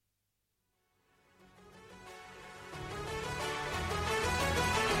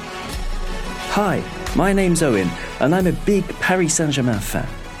Hi, my name's Owen, and I'm a big Paris Saint-Germain fan.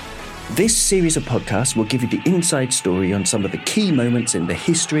 This series of podcasts will give you the inside story on some of the key moments in the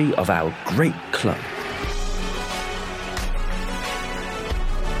history of our great club.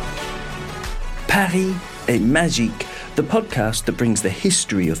 Paris est magique, the podcast that brings the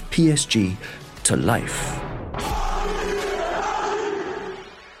history of PSG to life.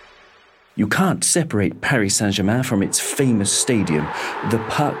 You can't separate Paris Saint-Germain from its famous stadium, the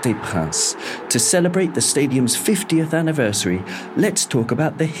Parc des Princes. To celebrate the stadium's 50th anniversary, let's talk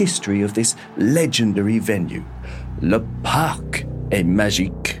about the history of this legendary venue. Le Parc est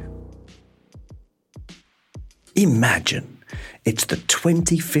magique. Imagine, it's the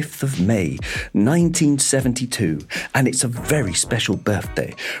 25th of May, 1972, and it's a very special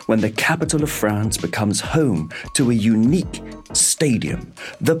birthday when the capital of France becomes home to a unique stadium,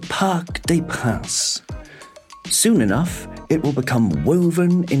 the Parc des Princes. Soon enough, it will become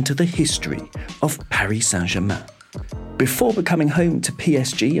woven into the history of Paris Saint-Germain. Before becoming home to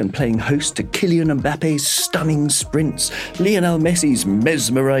PSG and playing host to Kylian Mbappe's stunning sprints, Lionel Messi's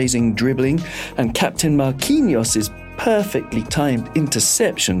mesmerizing dribbling, and Captain Marquinhos' perfectly timed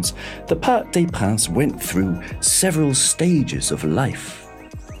interceptions, the Parc des Princes went through several stages of life.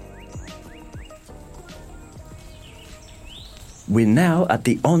 We're now at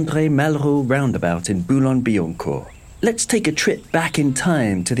the André Malraux roundabout in Boulogne-Billancourt. Let's take a trip back in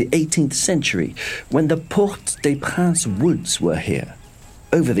time to the 18th century when the Porte des Princes woods were here.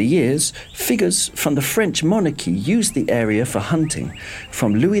 Over the years, figures from the French monarchy used the area for hunting,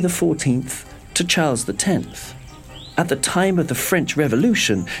 from Louis XIV to Charles X. At the time of the French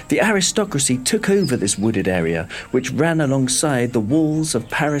Revolution, the aristocracy took over this wooded area, which ran alongside the walls of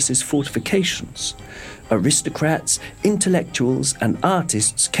Paris's fortifications. Aristocrats, intellectuals, and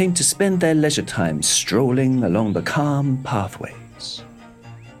artists came to spend their leisure time strolling along the calm pathways.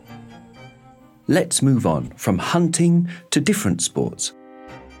 Let's move on from hunting to different sports,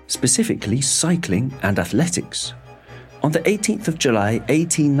 specifically cycling and athletics. On the 18th of July,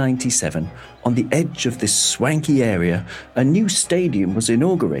 1897, on the edge of this swanky area, a new stadium was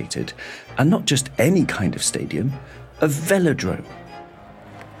inaugurated, and not just any kind of stadium, a velodrome.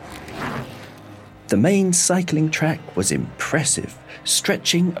 The main cycling track was impressive,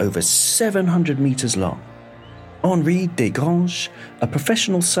 stretching over 700 metres long. Henri Desgranges, a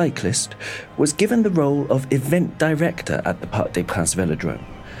professional cyclist, was given the role of event director at the Parc des Princes Velodrome.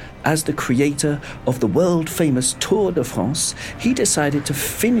 As the creator of the world-famous Tour de France, he decided to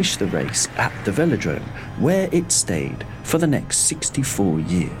finish the race at the velodrome, where it stayed for the next 64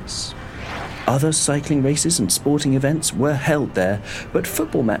 years. Other cycling races and sporting events were held there, but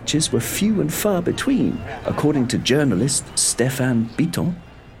football matches were few and far between, according to journalist Stéphane Bitton.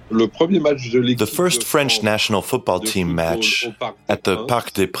 The first French national football team match at the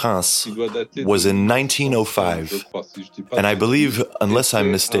Parc des Princes was in 1905, and I believe, unless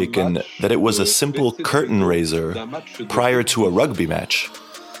I'm mistaken, that it was a simple curtain raiser prior to a rugby match.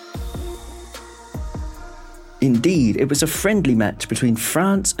 Indeed, it was a friendly match between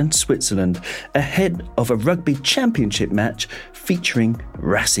France and Switzerland ahead of a rugby championship match featuring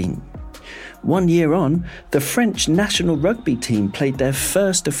Racing. 1 year on, the French national rugby team played their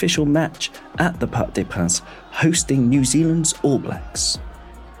first official match at the Parc des Princes, hosting New Zealand's All Blacks.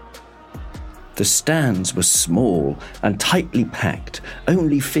 The stands were small and tightly packed,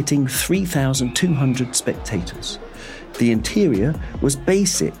 only fitting 3,200 spectators. The interior was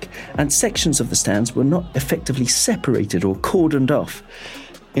basic, and sections of the stands were not effectively separated or cordoned off.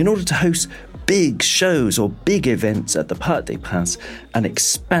 In order to host big shows or big events at the Parc des Princes, an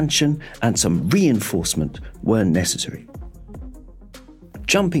expansion and some reinforcement were necessary.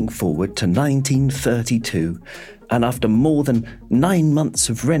 Jumping forward to 1932, and after more than 9 months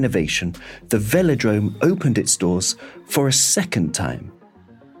of renovation, the velodrome opened its doors for a second time.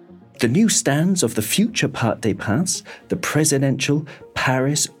 The new stands of the future Parc des Princes, the presidential,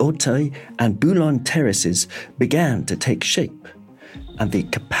 Paris, Auteuil, and Boulogne terraces began to take shape, and the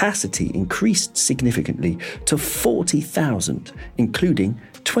capacity increased significantly to 40,000, including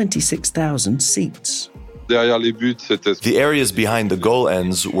 26,000 seats. The areas behind the goal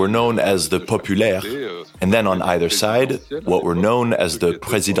ends were known as the Populaire, and then on either side, what were known as the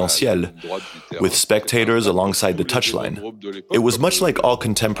Présidentielle, with spectators alongside the touchline. It was much like all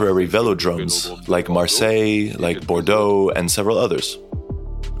contemporary velodromes, like Marseille, like Bordeaux, and several others.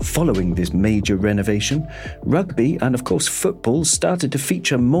 Following this major renovation, rugby and of course football started to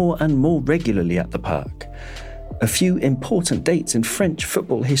feature more and more regularly at the park. A few important dates in French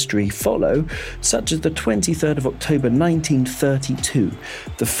football history follow, such as the 23rd of October 1932,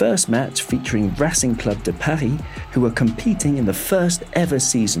 the first match featuring Racing Club de Paris, who were competing in the first ever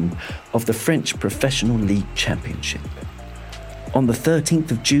season of the French Professional League Championship. On the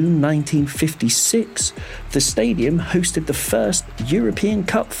 13th of June 1956, the stadium hosted the first European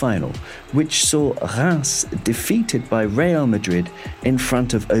Cup final, which saw Reims defeated by Real Madrid in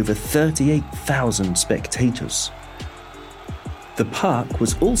front of over 38,000 spectators. The Parc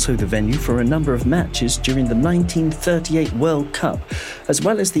was also the venue for a number of matches during the 1938 World Cup, as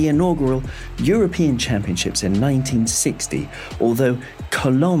well as the inaugural European Championships in 1960, although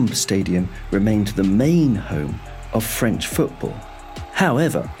Colombes Stadium remained the main home of French football.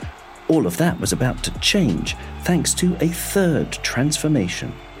 However, all of that was about to change thanks to a third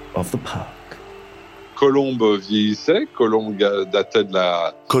transformation of the Parc. Colombes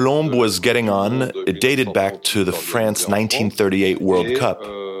was getting on. It dated back to the France 1938 World Cup.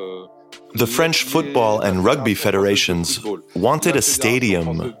 The French football and rugby federations wanted a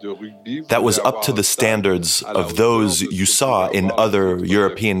stadium that was up to the standards of those you saw in other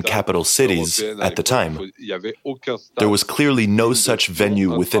European capital cities at the time. There was clearly no such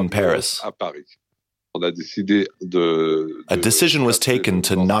venue within Paris. A decision was taken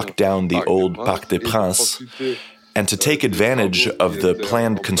to knock down the old Parc des Princes and to take advantage of the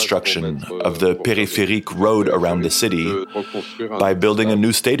planned construction of the périphérique road around the city by building a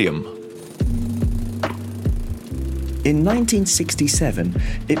new stadium. In 1967,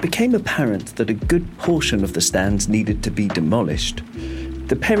 it became apparent that a good portion of the stands needed to be demolished.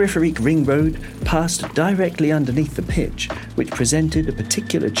 The périphérique ring road passed directly underneath the pitch, which presented a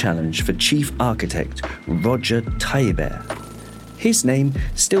particular challenge for chief architect Roger Taillibert. His name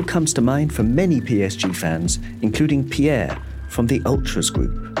still comes to mind for many PSG fans, including Pierre from the Ultras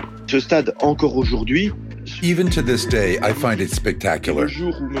group. Ce stade, encore aujourd'hui, even to this day, I find it spectacular.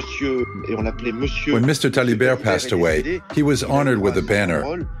 When Mr. Taillibert passed away, he was honored with a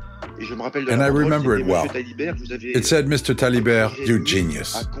banner. And I remember it well. It said, Mr. Taillibert, you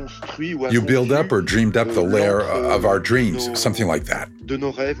genius. You build up or dreamed up the lair of our dreams, something like that.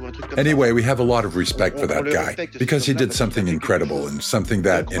 Anyway, we have a lot of respect for that guy, because he did something incredible and something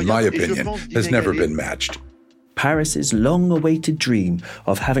that, in my opinion, has never been matched. Paris's long-awaited dream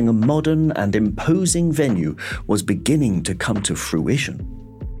of having a modern and imposing venue was beginning to come to fruition.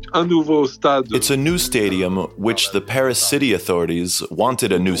 It's a new stadium, which the Paris city authorities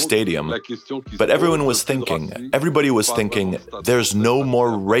wanted a new stadium. But everybody was thinking, there's no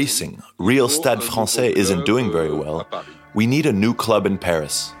more racing. Real Stade Français isn't doing very well. We need a new club in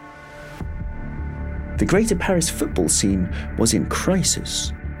Paris. The Greater Paris football scene was in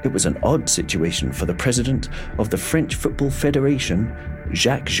crisis. It was an odd situation for the president of the French Football Federation,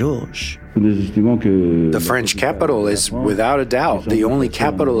 Jacques Georges. The French capital is, without a doubt, the only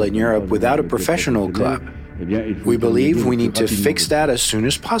capital in Europe without a professional club. We believe we need to fix that as soon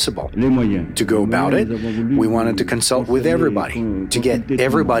as possible. To go about it, we wanted to consult with everybody, to get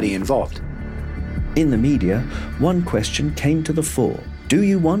everybody involved. In the media, one question came to the fore. Do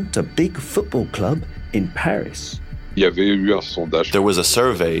you want a big football club in Paris? There was a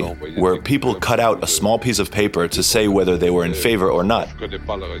survey where people cut out a small piece of paper to say whether they were in favor or not.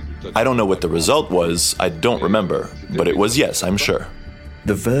 I don't know what the result was, I don't remember, but it was yes, I'm sure.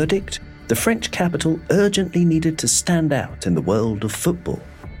 The verdict? The French capital urgently needed to stand out in the world of football.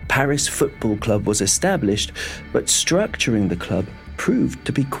 Paris Football Club was established, but structuring the club proved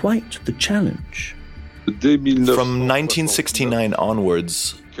to be quite the challenge. From 1969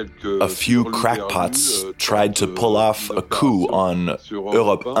 onwards, a few crackpots tried to pull off a coup on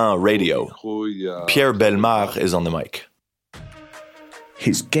Europe 1 radio. Pierre Bellemare is on the mic.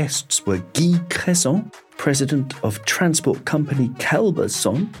 His guests were Guy Cresson, president of transport company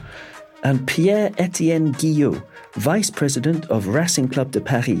Calbasson, and Pierre-Étienne Guillot, vice president of Racing Club de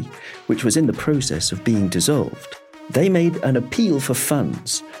Paris, which was in the process of being dissolved. They made an appeal for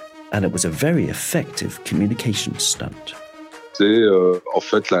funds, and it was a very effective communication stunt.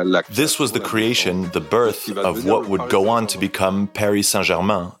 This was the creation, the birth of what would go on to become Paris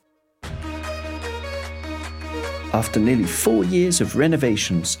Saint-Germain. After nearly 4 years of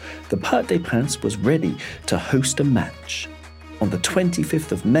renovations, the Parc des Princes was ready to host a match. On the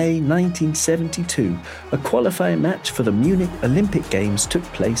 25th of May 1972, a qualifying match for the Munich Olympic Games took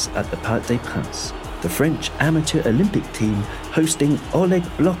place at the Parc des Princes. The French amateur Olympic team hosting Oleg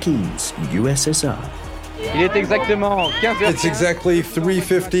Blokhin's USSR. It's exactly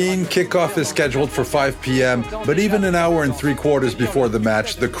 3:15. Kickoff is scheduled for 5 p.m. But even an hour and 3/4 before the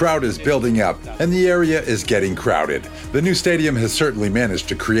match, the crowd is building up and the area is getting crowded. The new stadium has certainly managed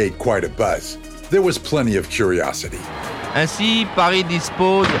to create quite a buzz. There was plenty of curiosity. Ainsi, Paris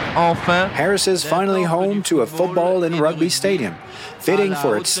dispose enfin. Paris is finally home to a football and rugby stadium, fitting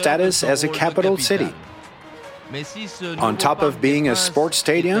for its status as a capital city. On top of being a sports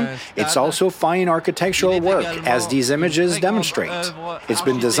stadium, it's also fine architectural work, as these images demonstrate. It's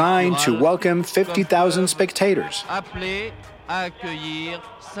been designed to welcome 50,000 spectators.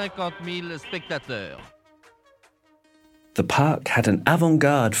 The park had an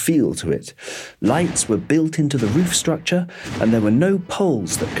avant-garde feel to it. Lights were built into the roof structure, and there were no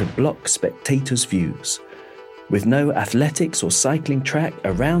poles that could block spectators' views. With no athletics or cycling track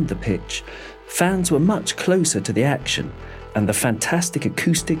around the pitch, fans were much closer to the action, and the fantastic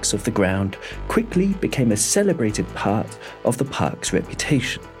acoustics of the ground quickly became a celebrated part of the park's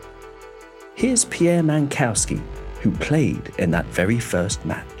reputation. Here's Pierre Mankowski, who played in that very first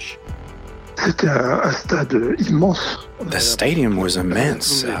match. The stadium was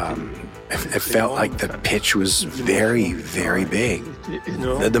immense. It felt like the pitch was very, very big.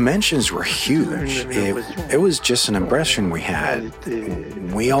 The dimensions were huge. It was just an impression we had.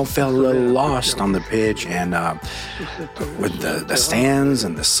 We all felt a little lost on the pitch, and with the stands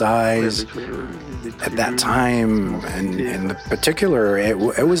and the size, at that time, and in particular,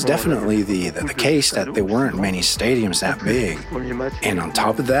 it was definitely the case that there weren't many stadiums that big. And on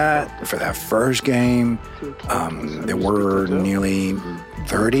top of that, for that first game, there were nearly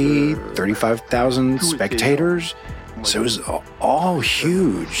 35,000 spectators. So it was all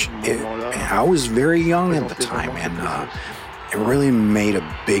huge. I was very young at the time, and it really made a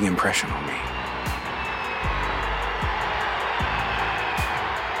big impression on me.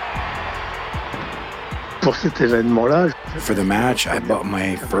 For the match, I bought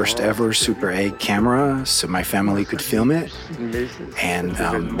my first ever Super 8 camera so my family could film it. And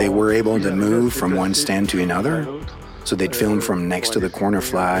they were able to move from one stand to another. So they'd film from next to the corner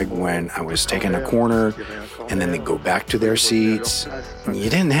flag when I was taking a corner, and then they'd go back to their seats. You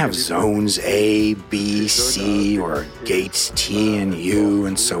didn't have zones A, B, C, or gates T and U,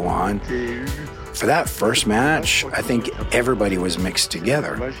 and so on. For that first match, I think everybody was mixed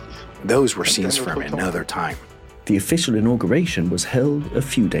together. Those were scenes from another time. The official inauguration was held a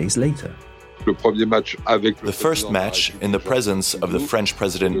few days later. The first match, in the presence of the French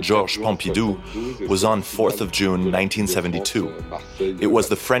President Georges Pompidou, was on 4th of June 1972. It was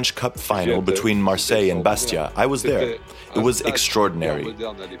the French Cup final between Marseille and Bastia. I was there. It was extraordinary.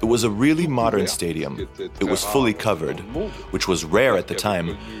 It was a really modern stadium. It was fully covered, which was rare at the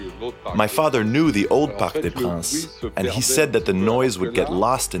time. My father knew the old Parc des Princes, and he said that the noise would get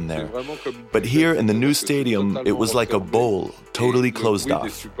lost in there. But here in the new stadium, it was like a bowl, totally closed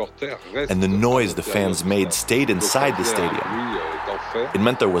off. And the noise the fans made stayed inside the stadium. It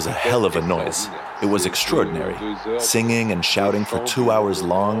meant there was a hell of a noise. It was extraordinary. Singing and shouting for 2 hours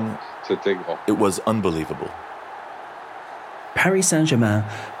long, it was unbelievable. Paris Saint-Germain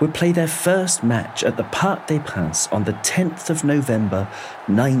would play their first match at the Parc des Princes on the 10th of November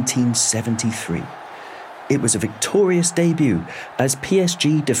 1973. It was a victorious debut as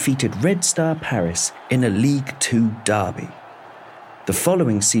PSG defeated Red Star Paris in a Ligue 2 derby. The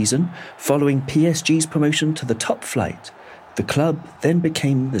following season, following PSG's promotion to the top flight, the club then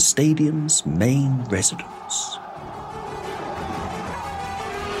became the stadium's main residence.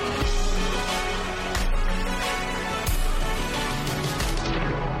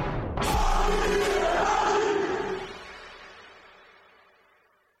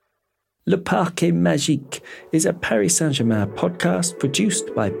 Le Parc est Magique is a Paris Saint-Germain podcast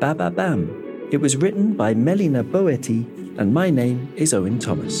produced by Bababam. It was written by Mélina Boetti, and my name is Owen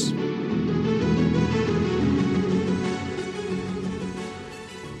Thomas.